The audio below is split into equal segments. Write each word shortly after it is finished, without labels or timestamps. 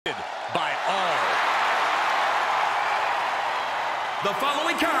The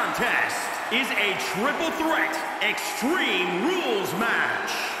following contest is a triple threat Extreme Rules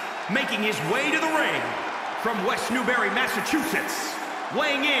match. Making his way to the ring from West Newbury, Massachusetts,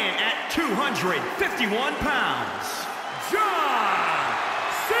 weighing in at 251 pounds, John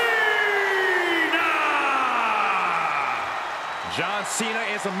Cena! John Cena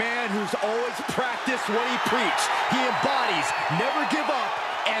is a man who's always practiced what he preached. He embodies never give up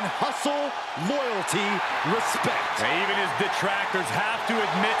and hustle, loyalty, respect. And even his detractors have to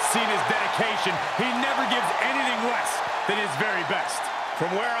admit Cena's dedication. He never gives anything less than his very best.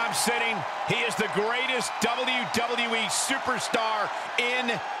 From where I'm sitting, he is the greatest WWE superstar in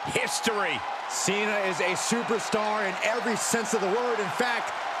history. Cena is a superstar in every sense of the word. In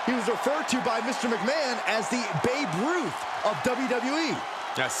fact, he was referred to by Mr. McMahon as the Babe Ruth of WWE.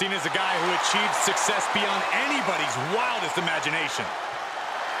 Now, Cena's a guy who achieved success beyond anybody's wildest imagination.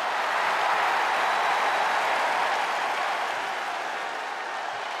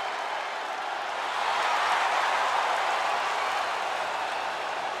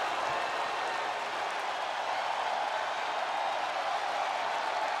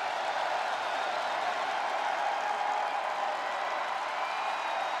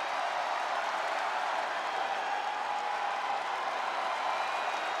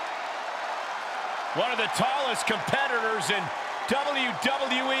 One of the tallest competitors in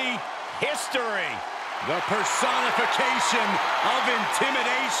WWE history. The personification of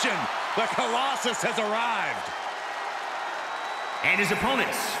intimidation. The Colossus has arrived. And his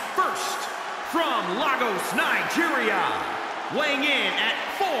opponents, first, from Lagos, Nigeria, weighing in at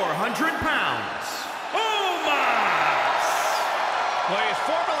 400 pounds, Omos! Well, he's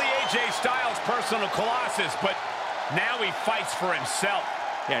formerly AJ Styles' personal Colossus, but now he fights for himself.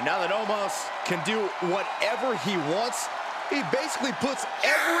 Yeah, now that Omos can do whatever he wants, he basically puts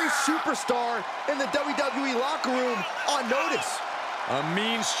every superstar in the WWE locker room on notice. A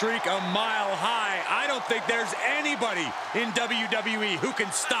mean streak a mile high. I don't think there's anybody in WWE who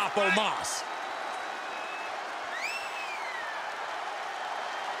can stop Omos.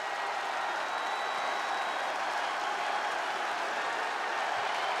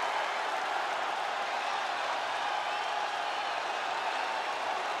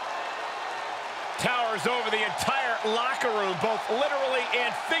 Towers over the entire locker room, both literally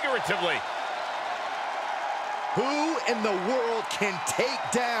and figuratively. Who in the world can take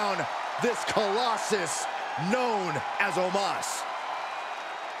down this Colossus known as Omos?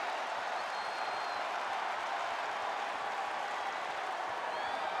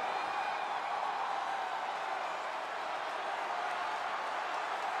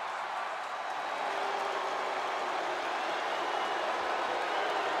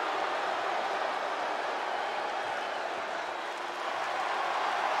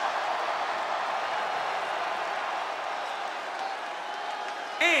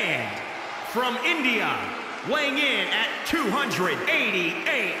 And from India, weighing in at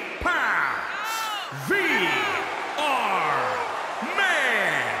 288 pounds, Veer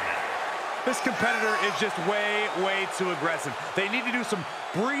Mahaan. This competitor is just way too aggressive. They need to do some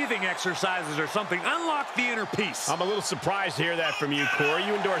breathing exercises or something. Unlock the inner peace. I'm a little surprised to hear that from you, Corey.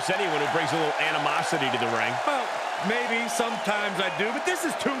 You endorse anyone who brings a little animosity to the ring. Well, maybe sometimes I do, but this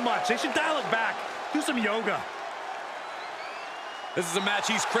is too much. They should dial it back. Do some yoga. This is a match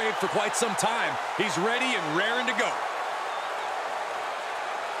he's craved for quite some time. He's ready and raring to go.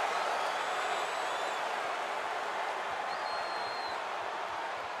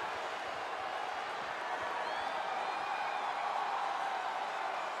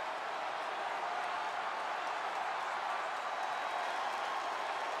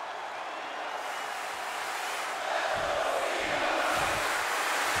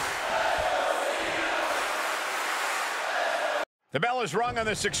 The bell is rung on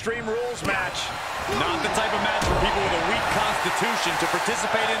this Extreme Rules match. Not the type of match for people with a weak constitution to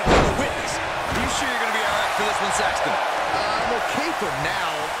participate in or to witness. Are you sure you're going to be all right for this one, Saxton? I'm okay for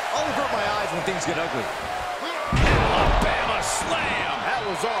now. I'll avert my eyes when things get ugly. Alabama slam! That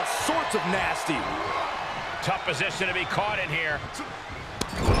was all sorts of nasty. Tough position to be caught in here.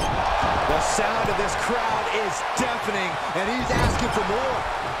 The sound of this crowd is deafening, and he's asking for more.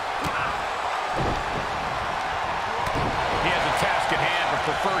 He has a task at hand, but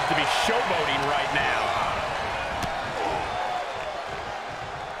prefers to be showboating right now.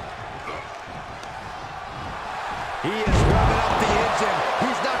 He is revving up the engine.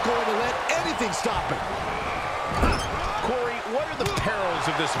 He's not going to let anything stop him. Corey, what are the perils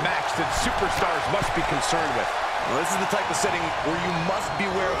of this match that superstars must be concerned with? Well, this is the type of setting where you must be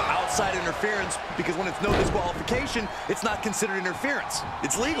aware of outside interference, because when it's no disqualification, it's not considered interference.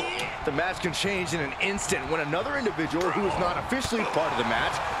 It's legal. The match can change in an instant when another individual who is not officially part of the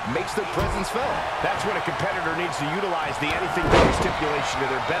match makes their presence felt. That's when a competitor needs to utilize the anything goes stipulation to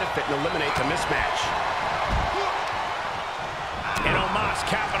their benefit and eliminate the mismatch. And Omos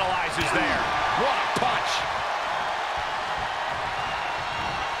capitalizes there. What a punch.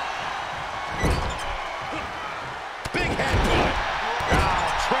 Big head kick. Oh,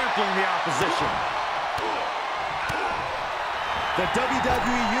 trampling the opposition. The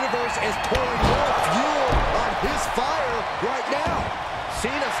WWE Universe is pouring more fuel on his fire right now.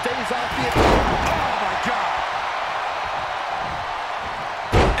 Cena stays off the... Oh, my God.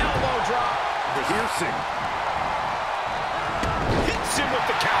 Elbow drop. Piercing. Hits him with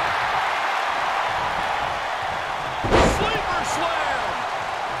the counter. Sleeper slam.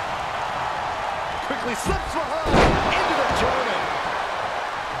 Quickly slips behind into the German.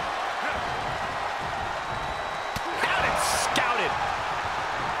 Had it scouted.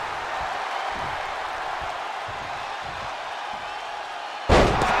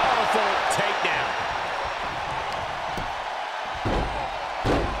 Powerful takedown.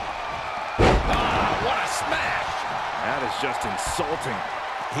 Ah, what a smash. That is just insulting.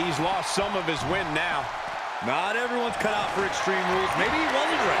 He's lost some of his wind now. Not everyone's cut out for Extreme Rules. Maybe he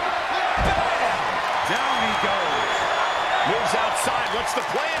wasn't ready. Down he goes. Moves outside. What's the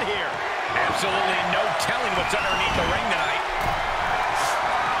plan here? Absolutely no telling what's underneath the ring tonight.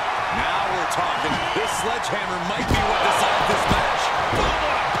 Now we're talking. This sledgehammer might be what decides this match. Oh,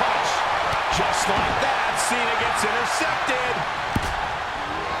 what a punch. Just like that, Cena gets intercepted.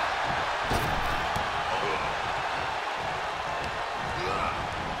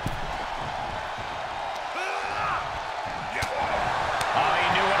 Oh, he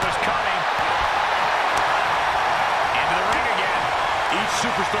knew what was coming. Into the ring again. Each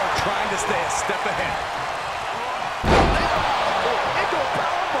superstar trying to stay a step ahead. Into a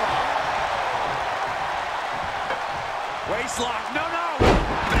powerbomb. Waist lock. No, no.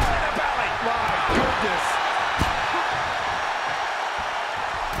 Belly to belly. My goodness.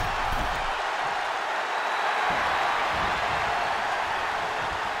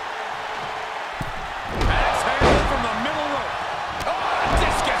 And it's handled from the middle rope. Oh,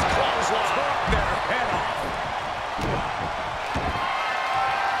 discus clothesline. Took their head off.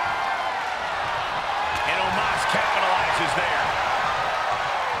 And Omos capitalizes there.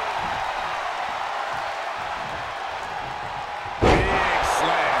 Big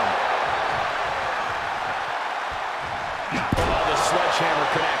slam. Oh, the sledgehammer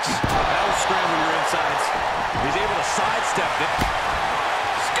connects. That'll scramble your insides. He's able to sidestep it.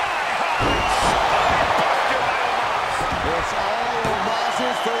 Sky high. Spinebuster by Omos. It's all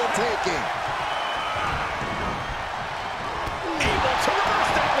Omos's for the taking. Able to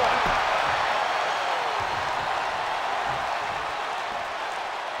reverse that one.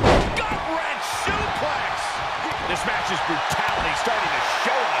 Gut-wrench suplex. This match's brutality starting to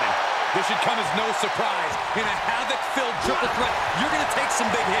show on him. This should come as no surprise. In a havoc-filled triple threat, you're going to take some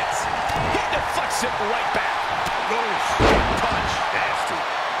big hits. He deflects it right back. Big punch. Nasty.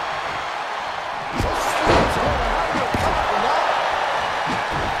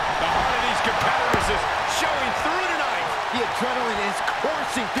 The heart of these competitors is showing through tonight. The adrenaline is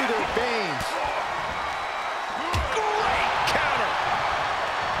coursing through their veins. Great counter.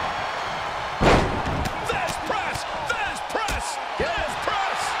 There's press. There's press. There's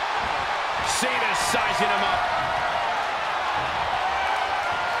press. Cena's sizing him up.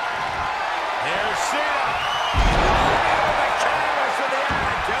 Here's Cena. The canvas with the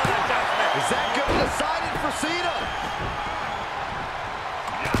attitude adjustment. Is that going to decide it for Cena?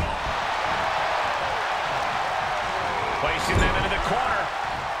 Placing them into the corner.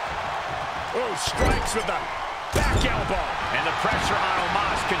 Oh, strikes with the back elbow. And the pressure on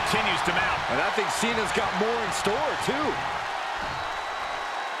Omos continues to mount. And I think Cena's got more in store, too.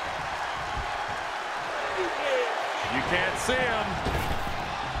 You can't see him.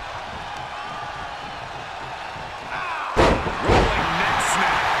 Rolling neck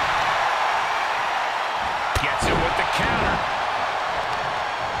snap. Gets him with the counter.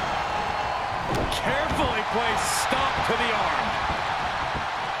 Carefully placed stomp to the arm.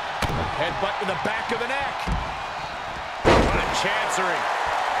 Headbutt to the back of the neck. What a chancery.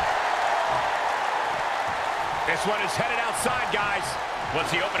 This one is headed outside, guys.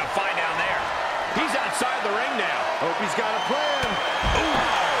 What's he hoping to find down there? He's outside the ring now. Hope he's got a plan. Ooh,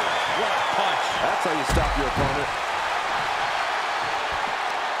 what a punch. That's how you stop your opponent.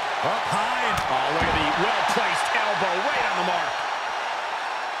 Up high. Oh, look at the well-placed elbow right on the mark.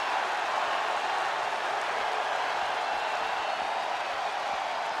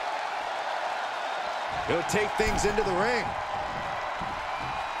 He'll take things into the ring.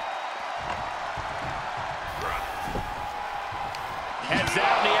 Heads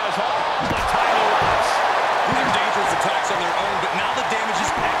out, and he has all the tiny rods. These are dangerous attacks on their own, but now the damage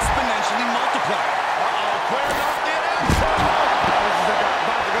is exponentially multiplied. Uh-oh, clearing up the outside. This is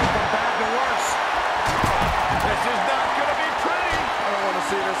about to go from bad to worse. This is not going to be pretty. I don't want to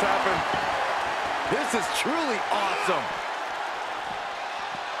see this happen. This is truly awesome.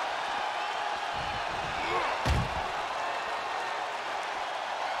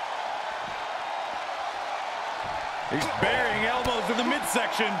 He's burying elbows in the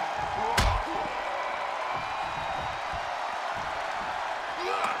midsection.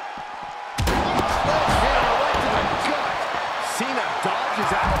 Cena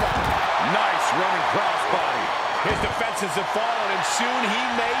dodges out of that. Nice running crossbody. His defenses have fallen, and soon he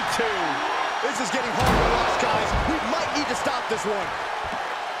may too. This is getting hard to watch, guys. We might need to stop this one.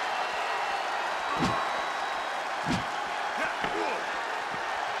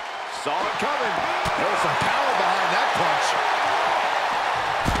 Saw it coming. There was some power behind that punch.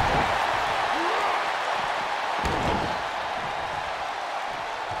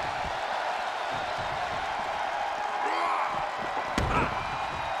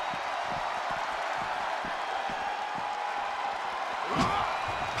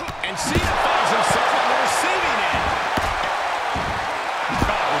 And Cena finds himself on the receiving end.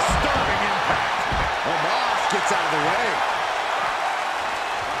 Disturbing impact. Omos gets out of the way.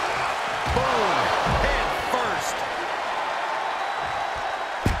 Boom. Head first.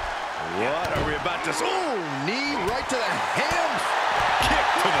 What are we about to see? Ooh, knee right to the hams. Kick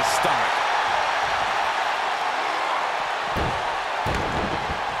to the stomach.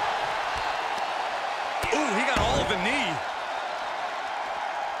 Ooh, he got all of the knee.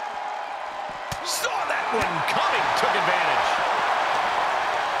 Saw that one coming, took advantage.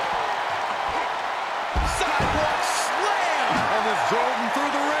 Sidewalk slam. And this drove him through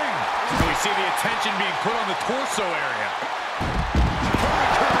the ring. We see the attention being put on the torso area.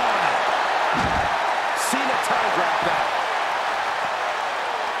 Cena telegraphed that.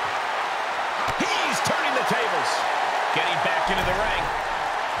 He's turning the tables. Getting back into the ring.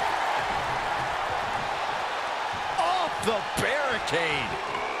 Off the barricade.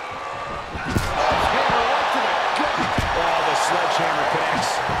 Oh, the sledgehammer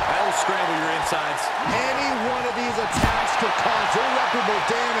connects. That'll scramble your insides. Any one of these attacks could cause irreparable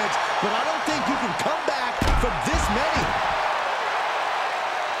damage, but I don't think you can come back from this many.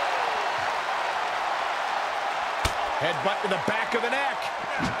 Headbutt to the back of the neck.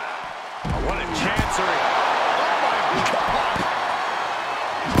 What a chancery. Oh my God.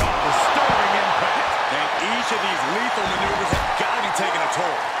 Disturbing impact. And each of these lethal maneuvers have got to be taking a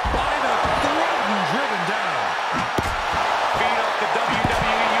toll. By the throat and driven down. Feed off the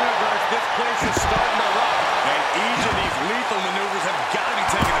WWE Universe. This place is starting to rock. And each of these lethal maneuvers have got to be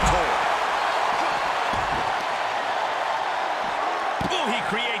taking a toll. Ooh, he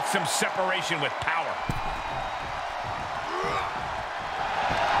creates some separation with power.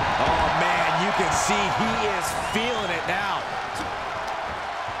 Oh man, you can see he is feeling it now.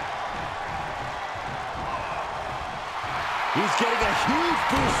 He's getting a huge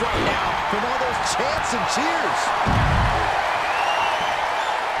boost right now from all those chants and cheers.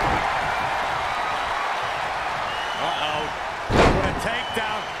 Uh-oh. What a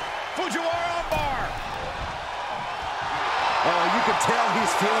takedown. Fujiwara bar. Oh, you can tell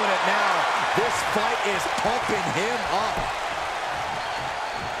he's feeling it now. This fight is pumping him up.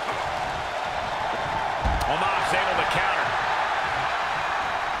 Omos able to counter.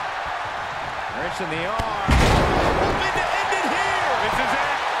 Wrench in the arm. Hoping to end it here. This is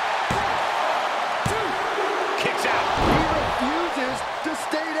it. 1, 2. Kicks out. He refuses to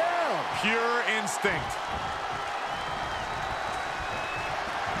stay down. Pure instinct.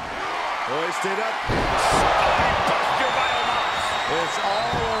 Hoisted up. Buster by Omos. It's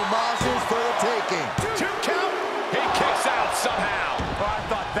all Omos's for the taking. 2 count. He kicks out somehow. Oh, I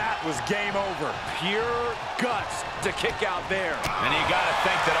thought that was game over. Pure guts to kick out there. And you got to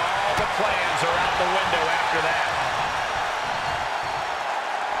think that all the plans are out the window after that.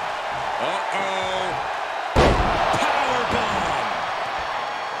 Uh-oh. Powerbomb.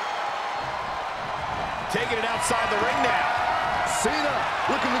 Taking it outside the ring now. Cena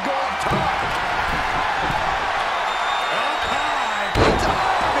looking to go up top. Up high.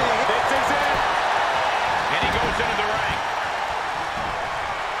 Diving. This is it. And he goes into the ring.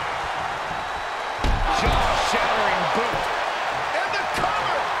 Jaw-shattering boot. And the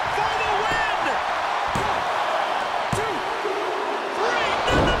cover for the win. 1, 2,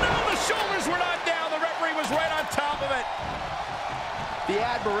 3. No. The shoulders were not down. The referee was right on top of it. The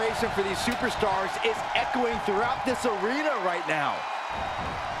admiration for these superstars is echoing throughout this arena right now.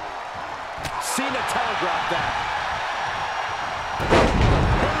 Cena telegraphed that.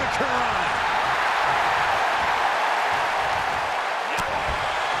 Hurricane.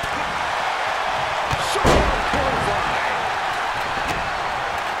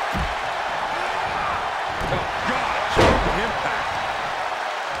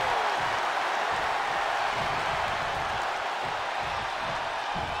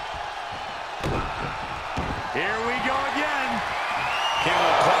 Here we go again.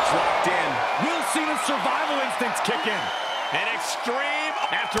 Camel clutch locked in. Will Cena's survival instincts kick in? An extreme.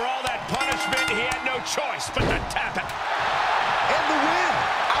 After all that punishment, he had no choice but to tap it. And the win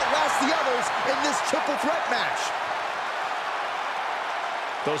outlasts the others in this triple threat match.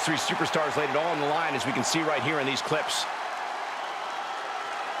 Those three superstars laid it all on the line, as we can see right here in these clips.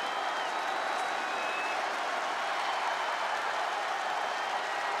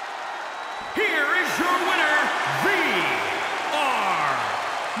 Here is your winner, Veer Mahaan.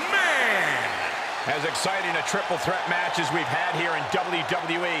 As exciting a triple threat match as we've had here in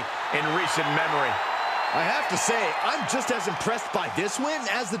WWE in recent memory. I have to say, I'm just as impressed by this win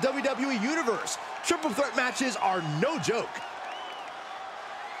as the WWE Universe. Triple threat matches are no joke.